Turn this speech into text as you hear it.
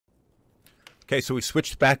Okay, so we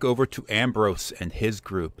switched back over to Ambrose and his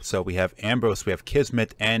group. So we have Ambrose, we have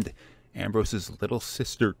Kismet, and Ambrose's little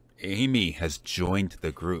sister, Amy, has joined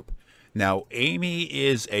the group. Now, Amy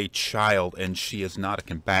is a child, and she is not a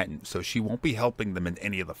combatant, so she won't be helping them in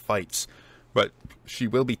any of the fights, but she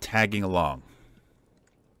will be tagging along.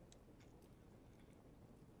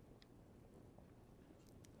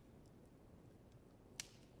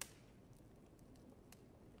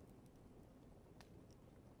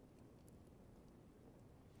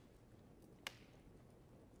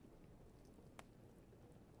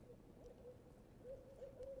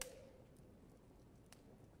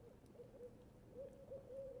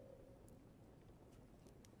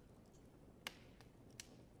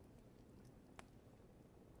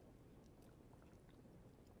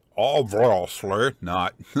 Obviously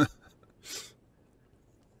not.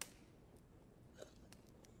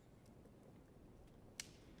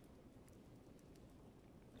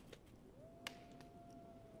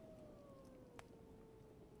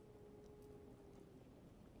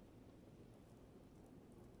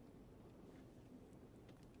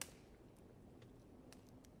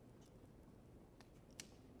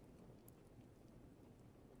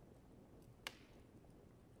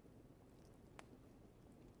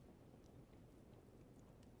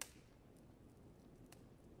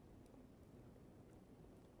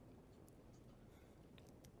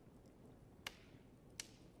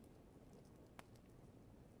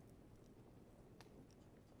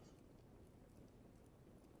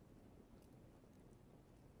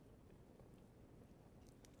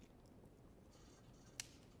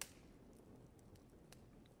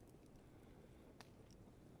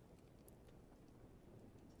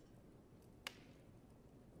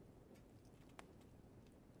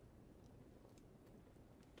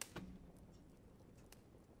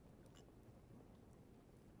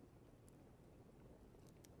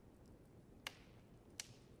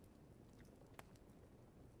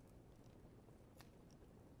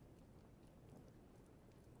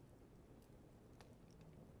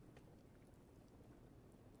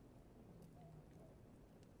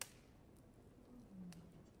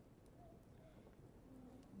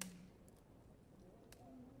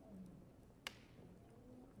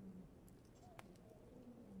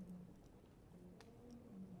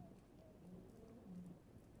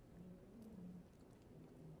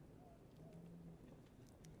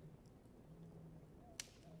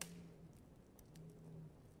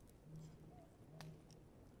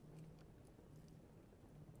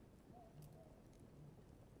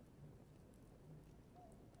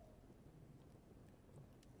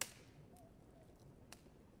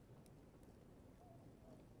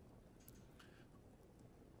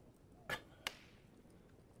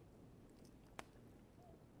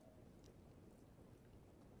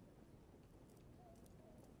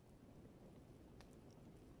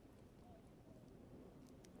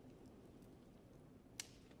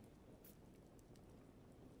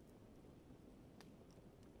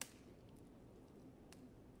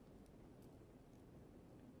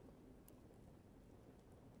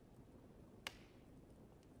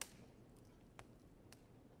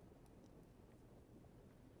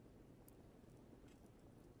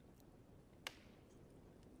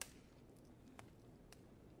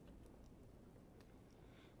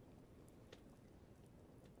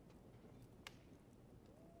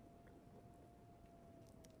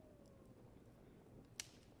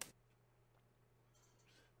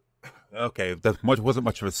 Okay, that wasn't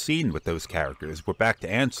much of a scene with those characters. We're back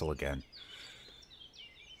to Ansel again.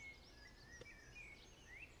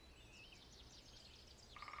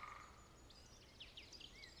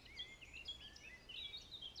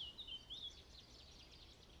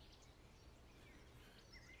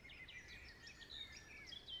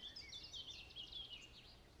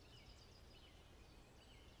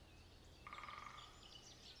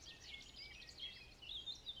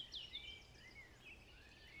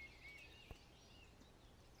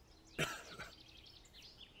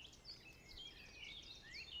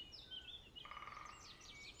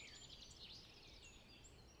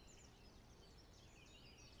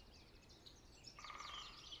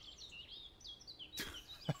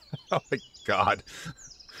 Oh my god.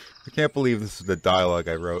 I can't believe this is the dialogue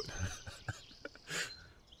I wrote.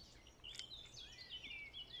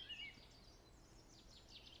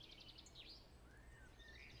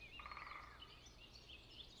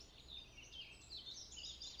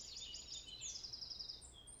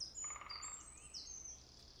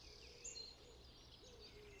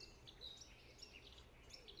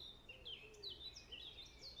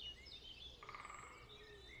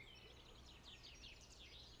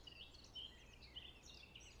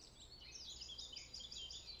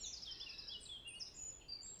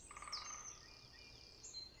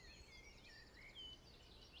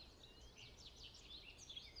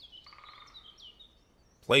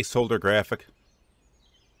 placeholder graphic.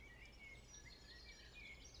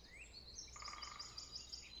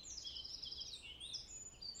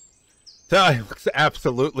 It looks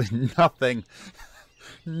absolutely nothing.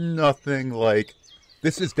 Nothing like...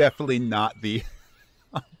 This is definitely not the...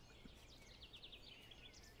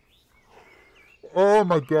 Oh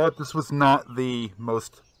my god, this was not the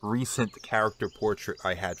most recent character portrait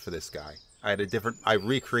I had for this guy. I had a different... I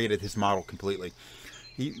recreated his model completely.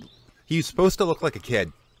 He's supposed to look like a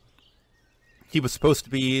kid. He was supposed to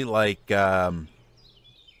be like...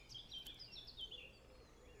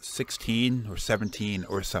 16 or 17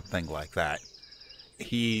 or something like that.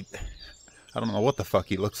 I don't know what the fuck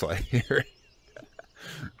he looks like here.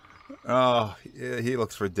 Oh, he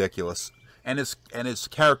looks ridiculous. And his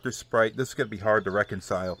character sprite, this is going to be hard to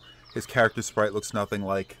reconcile. His character sprite looks nothing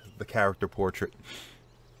like the character portrait.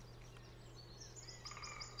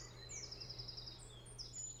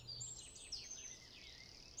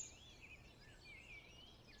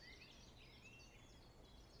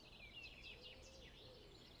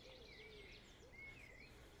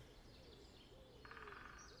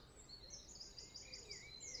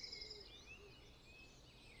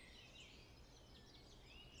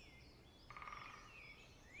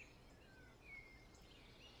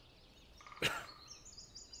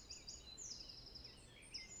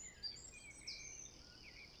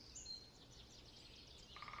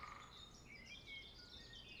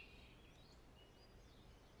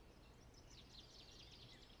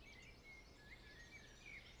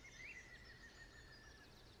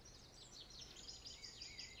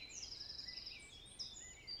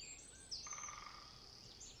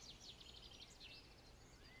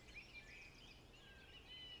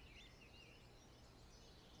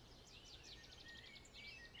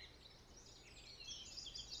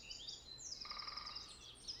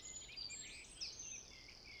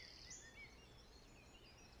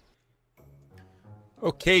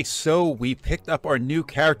 Okay, so we picked up our new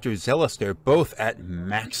characters, Zealous. They're both at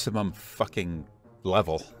maximum fucking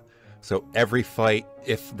level. So every fight,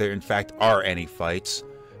 if there in fact are any fights,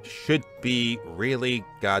 should be really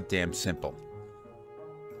goddamn simple.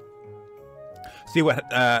 See what,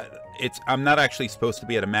 I'm not actually supposed to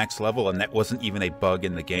be at a max level, and that wasn't even a bug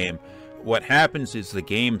in the game. What happens is the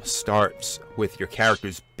game starts with your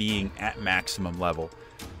characters being at maximum level,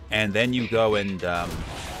 and then you go and,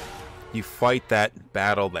 you fight that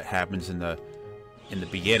battle that happens in the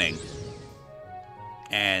beginning,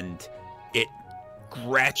 and it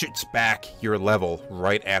ratchets back your level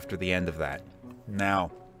right after the end of that.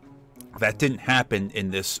 Now, that didn't happen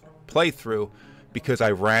in this playthrough because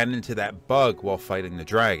I ran into that bug while fighting the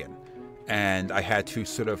dragon, and I had to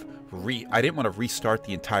sort of I didn't want to restart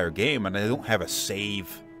the entire game, and I don't have a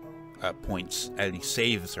save points, any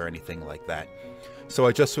saves or anything like that. So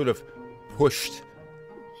I just sort of pushed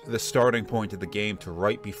the starting point of the game to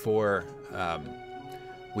right before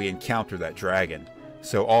we encounter that dragon.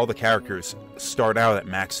 So all the characters start out at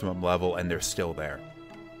maximum level and they're still there.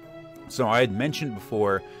 So I had mentioned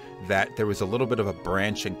before that there was a little bit of a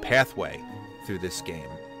branching pathway through this game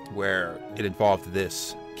where it involved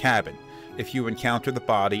this cabin. If you encounter the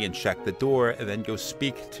body and check the door and then go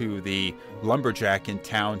speak to the lumberjack in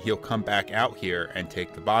town, he'll come back out here and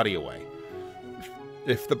take the body away.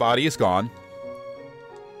 If the body is gone,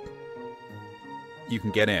 you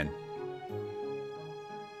can get in.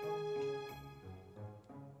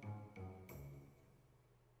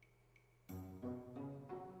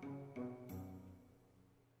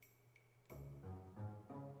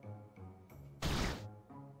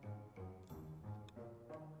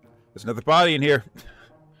 There's another body in here.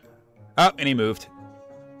 Oh, and he moved.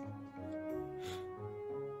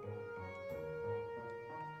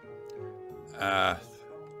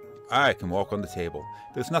 I can walk on the table.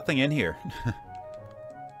 There's nothing in here.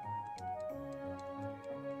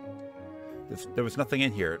 There was nothing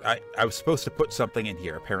in here. I was supposed to put something in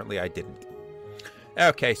here. Apparently I didn't.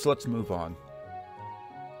 Okay, so let's move on.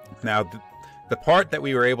 Now, the part that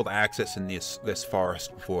we were able to access in this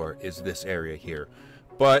forest before is this area here.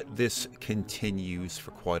 But this continues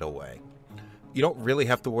for quite a way. You don't really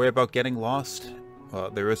have to worry about getting lost.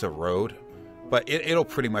 There is a road, but it'll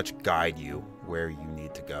pretty much guide you where you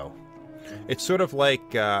need to go. It's sort of like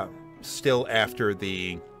still after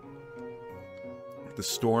the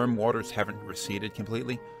storm waters haven't receded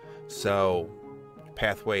completely, so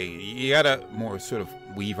pathway, you gotta more sort of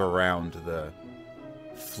weave around the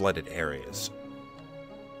flooded areas.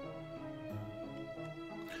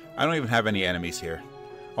 I don't even have any enemies here.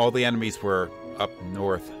 All the enemies were up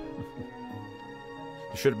north.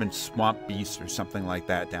 There should have been swamp beasts or something like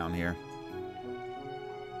that down here.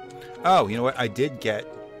 Oh, you know what? I did get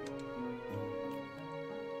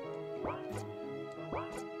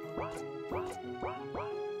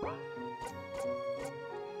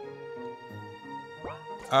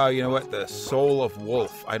You know what? The soul of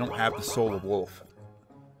wolf. I don't have the soul of wolf.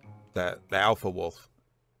 The alpha wolf.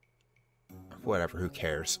 Whatever, who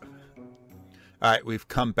cares? Alright, we've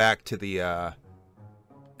come back to the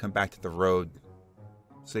road.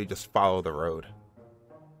 So you just follow the road.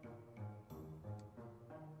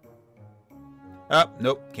 Oh,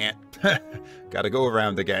 nope, can't. Gotta go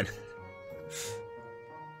around again.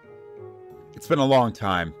 It's been a long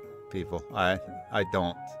time, people. I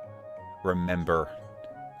don't remember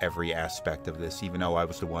every aspect of this, even though I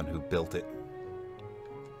was the one who built it.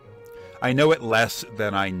 I know it less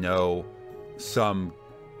than I know some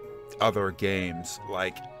other games,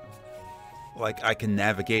 like I can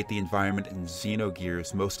navigate the environment in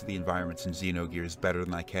Xenogears, most of the environments in Xenogears, better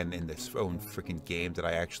than I can in this own freaking game that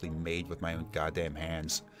I actually made with my own goddamn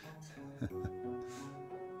hands.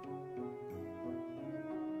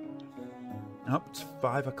 Oh, it's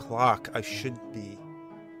 5 o'clock. I should be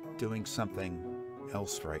doing something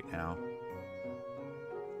else right now.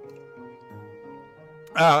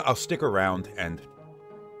 I'll stick around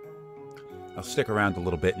a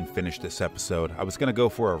little bit and finish this episode. I was going to go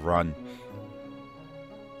for a run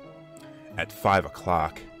at 5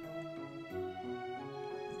 o'clock,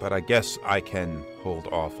 but I guess I can hold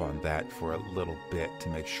off on that for a little bit to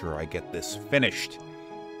make sure I get this finished.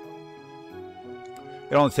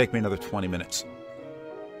 It'll only take me another 20 minutes.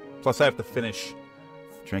 Plus I have to finish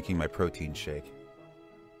drinking my protein shake.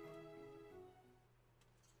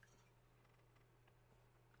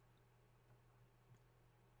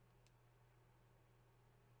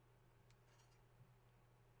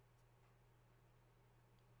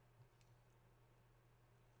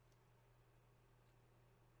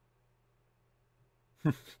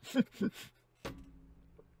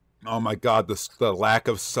 Oh my god, the lack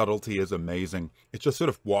of subtlety is amazing. It just sort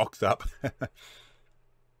of walks up.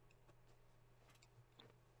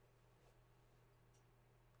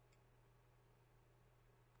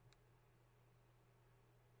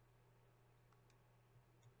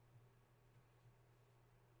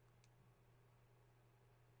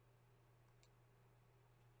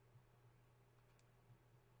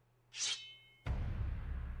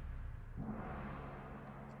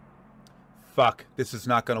 Fuck, this is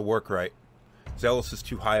not going to work right. Zealous is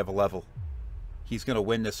too high of a level. He's going to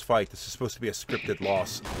win this fight. This is supposed to be a scripted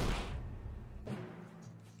loss.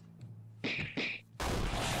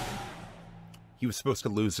 He was supposed to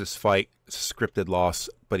lose this fight. It's a scripted loss,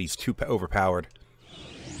 but he's too overpowered.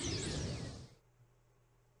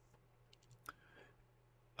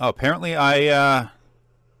 Oh, apparently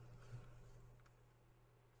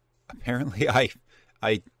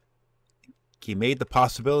he made the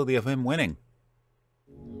possibility of him winning.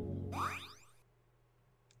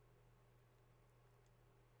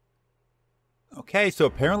 Okay, so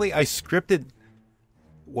apparently I scripted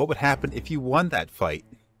what would happen if you won that fight.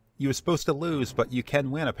 You were supposed to lose, but you can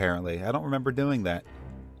win, apparently. I don't remember doing that.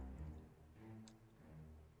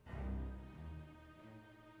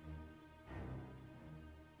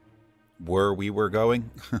 Where we were going?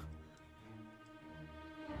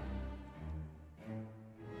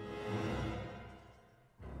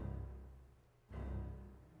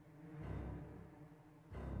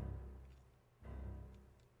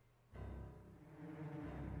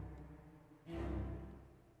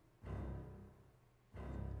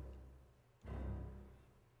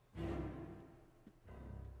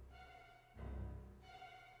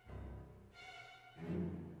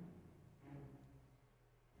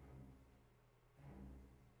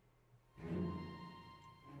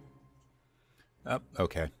 Oh,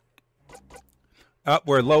 okay. Oh,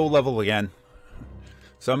 we're low level again.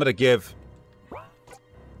 So I'm going to give...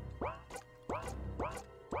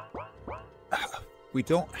 We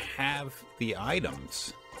don't have the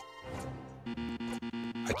items.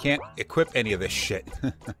 I can't equip any of this shit.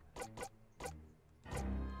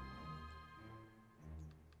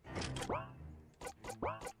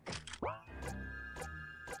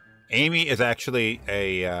 Amy is actually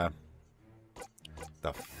a...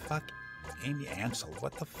 the fuck? Amy Ansel,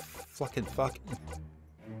 what the fucking fuck?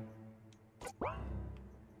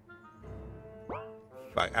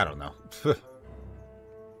 I don't know.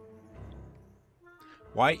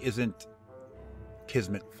 Why isn't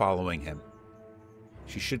Kismet following him?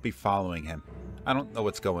 She should be following him. I don't know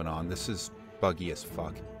what's going on. This is buggy as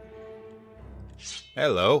fuck.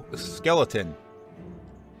 Hello, skeleton.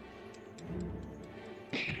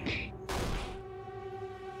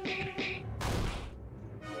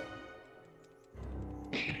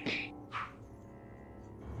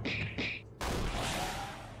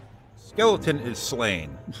 Skeleton is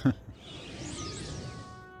slain.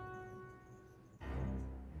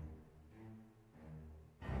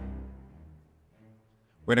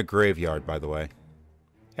 We're in a graveyard, by the way.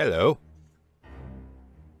 Hello.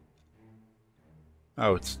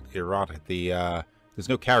 Oh, it's erotic. There's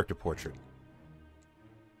no character portrait.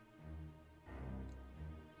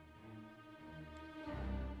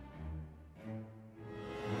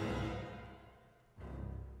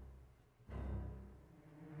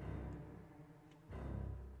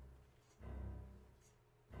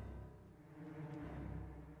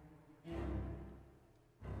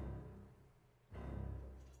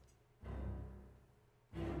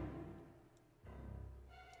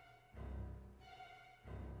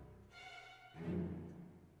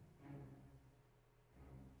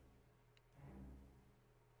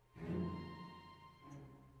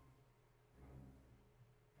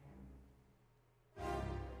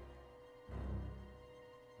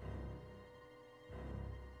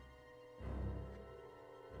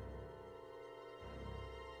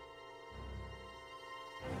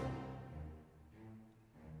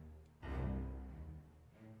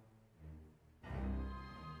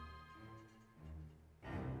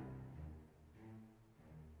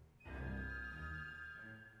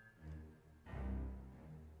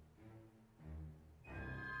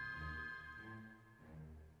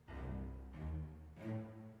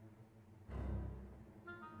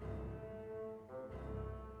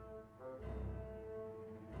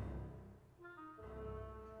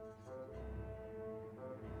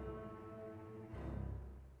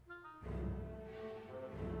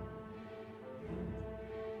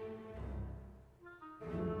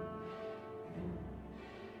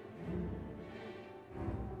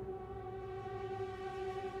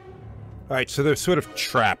 Alright, so they're sort of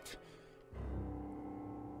trapped.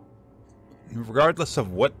 Regardless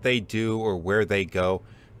of what they do or where they go,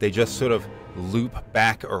 they just sort of loop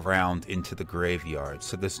back around into the graveyard.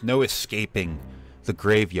 So there's no escaping the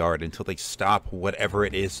graveyard until they stop whatever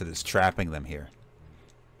it is that is trapping them here.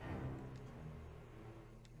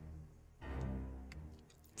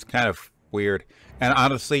 It's kind of weird. And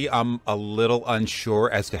honestly, I'm a little unsure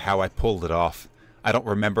as to how I pulled it off. I don't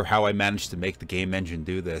remember how I managed to make the game engine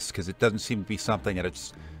do this, because it doesn't seem to be something that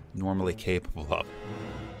it's normally capable of.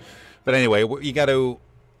 But anyway, what you got to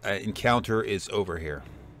encounter is over here.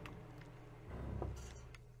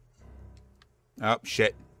 Oh,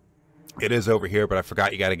 shit. It is over here, but I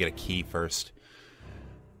forgot you got to get a key first.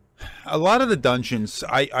 A lot of the dungeons,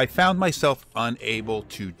 I found myself unable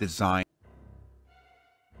to design.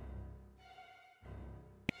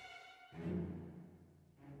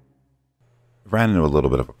 Ran into a little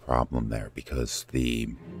bit of a problem there because the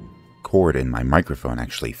cord in my microphone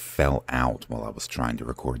actually fell out while I was trying to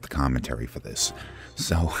record the commentary for this.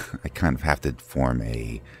 So I kind of have to form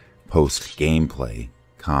a post-gameplay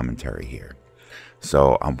commentary here.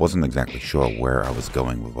 So I wasn't exactly sure where I was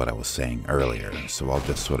going with what I was saying earlier, so I'll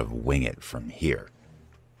just sort of wing it from here.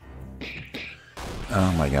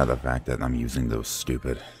 Oh my god, the fact that I'm using those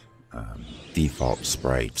stupid default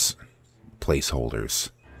sprites,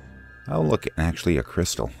 placeholders. Oh look, actually a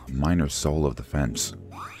crystal, minor soul of defense.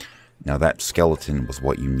 Now that skeleton was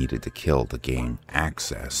what you needed to kill to gain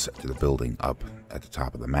access to the building up at the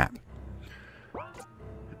top of the map.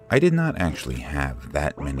 I did not actually have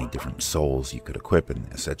that many different souls you could equip in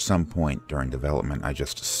this. At some point during development, I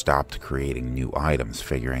just stopped creating new items,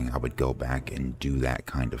 figuring I would go back and do that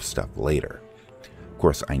kind of stuff later. Of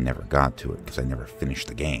course, I never got to it because I never finished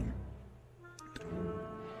the game.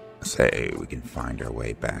 Say we can find our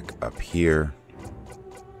way back up here.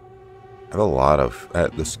 I have a lot of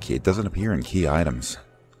this key. It doesn't appear in key items.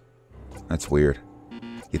 That's weird.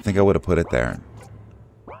 You'd think I would have put it there.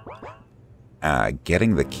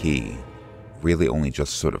 Getting the key really only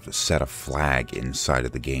just sort of set a flag inside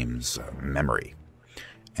of the game's memory.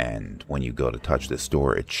 And when you go to touch this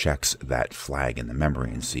door, it checks that flag in the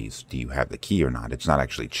memory and sees, do you have the key or not? It's not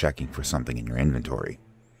actually checking for something in your inventory.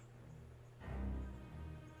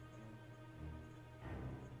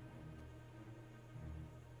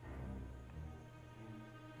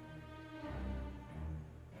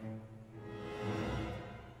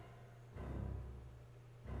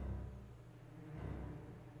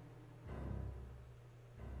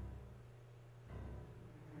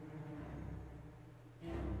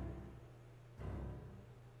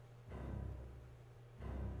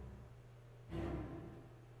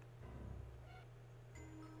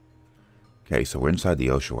 Okay, so we're inside the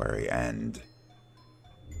ossuary, and...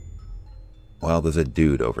 well, there's a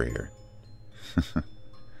dude over here.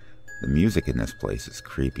 The music in this place is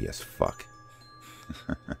creepy as fuck.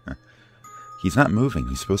 He's not moving.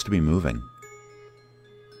 He's supposed to be moving.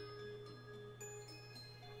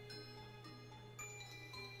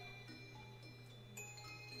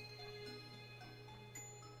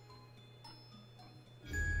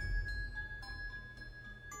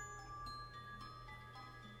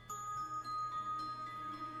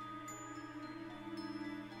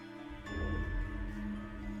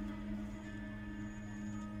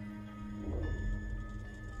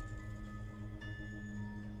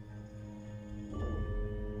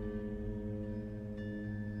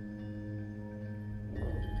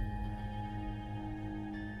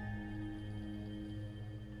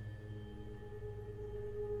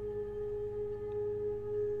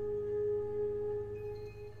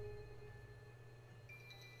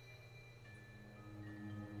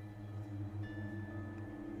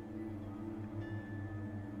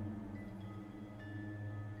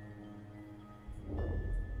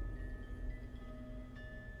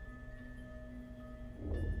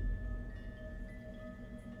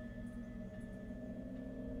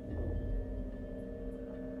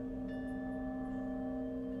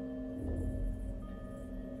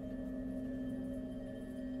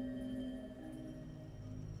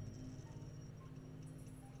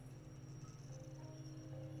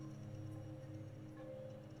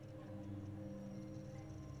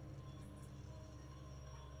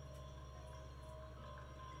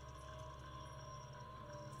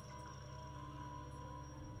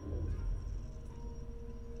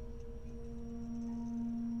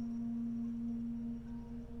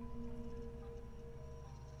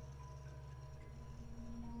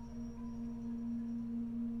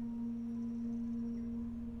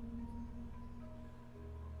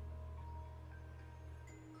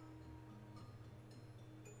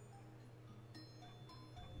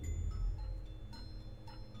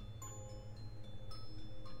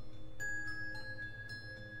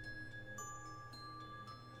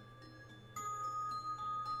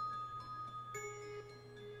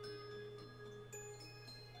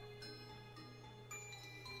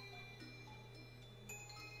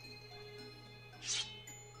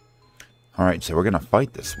 Alright, so we're gonna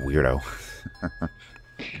fight this weirdo.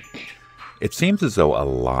 It seems as though a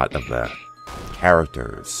lot of the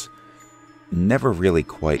characters never really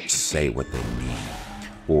quite say what they mean,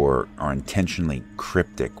 or are intentionally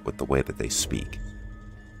cryptic with the way that they speak.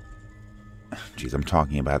 Geez, I'm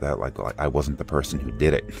talking about that like I wasn't the person who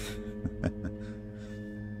did it.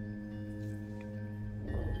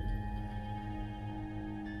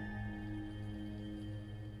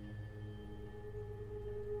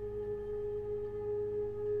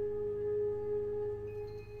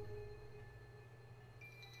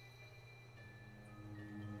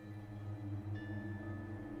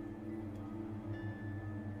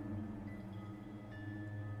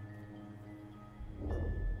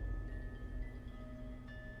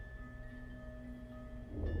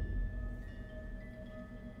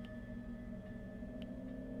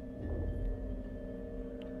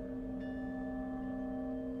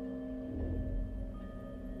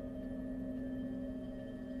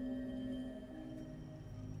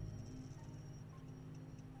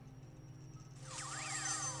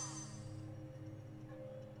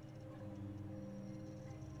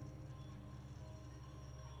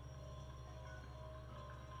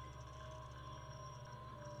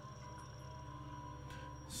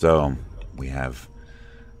 So, we have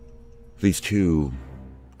these two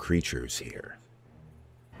creatures here.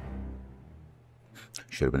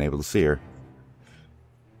 Should have been able to see her.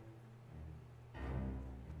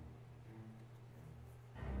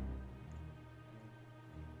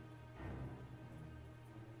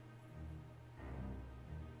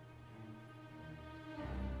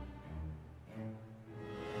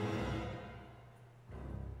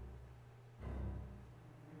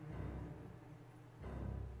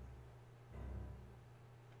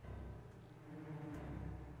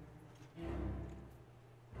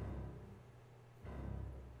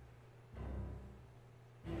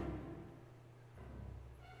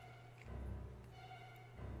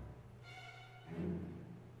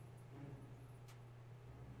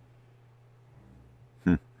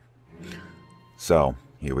 So,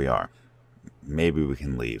 here we are. Maybe we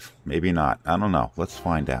can leave. Maybe not. I don't know. Let's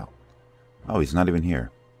find out. Oh, he's not even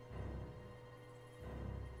here.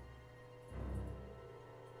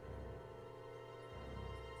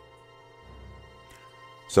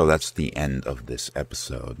 So that's the end of this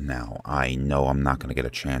episode. Now, I know I'm not going to get a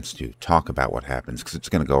chance to talk about what happens because it's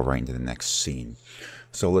going to go right into the next scene.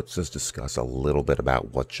 So let's just discuss a little bit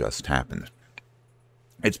about what just happened.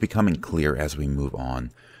 It's becoming clear as we move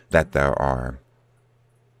on that there are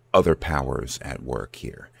other powers at work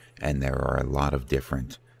here, and there are a lot of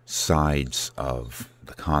different sides of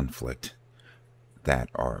the conflict that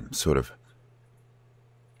are sort of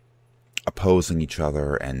opposing each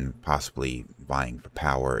other and possibly vying for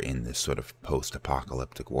power in this sort of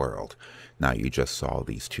post-apocalyptic world. Now, you just saw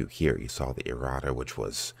these two here. You saw the Errata, which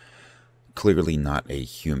was clearly not a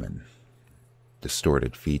human,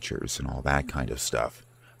 distorted features and all that kind of stuff,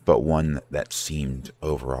 but one that seemed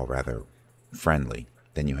overall rather friendly.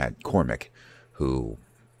 Then you had Cormac, who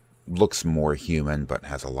looks more human but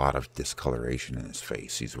has a lot of discoloration in his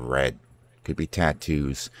face. He's red. Could be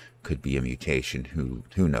tattoos, could be a mutation,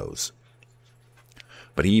 who knows.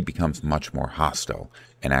 But he becomes much more hostile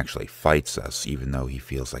and actually fights us, even though he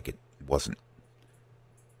feels like it wasn't.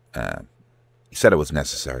 He said it was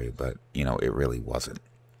necessary, but, you know, it really wasn't.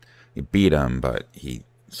 He beat him, but he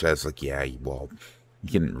says, like, yeah, well,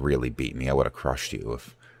 you didn't really beat me. I would have crushed you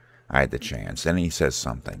if I had the chance. And he says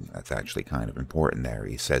something that's actually kind of important there.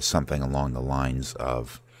 He says something along the lines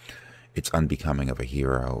of, it's unbecoming of a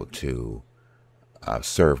hero to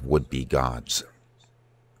serve would-be gods.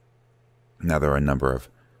 Now, there are a number of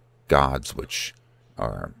gods which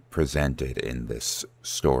are presented in this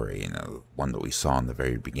story. You know, one that we saw in the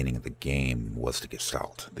very beginning of the game was the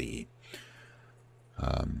Gestalt, the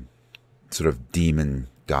sort of demon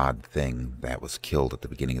god thing that was killed at the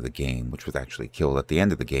beginning of the game, which was actually killed at the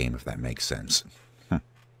end of the game, if that makes sense.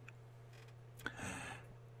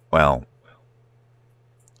 Well,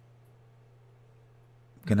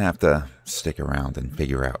 I'm gonna have to stick around and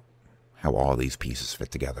figure out how all these pieces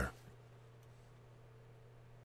fit together.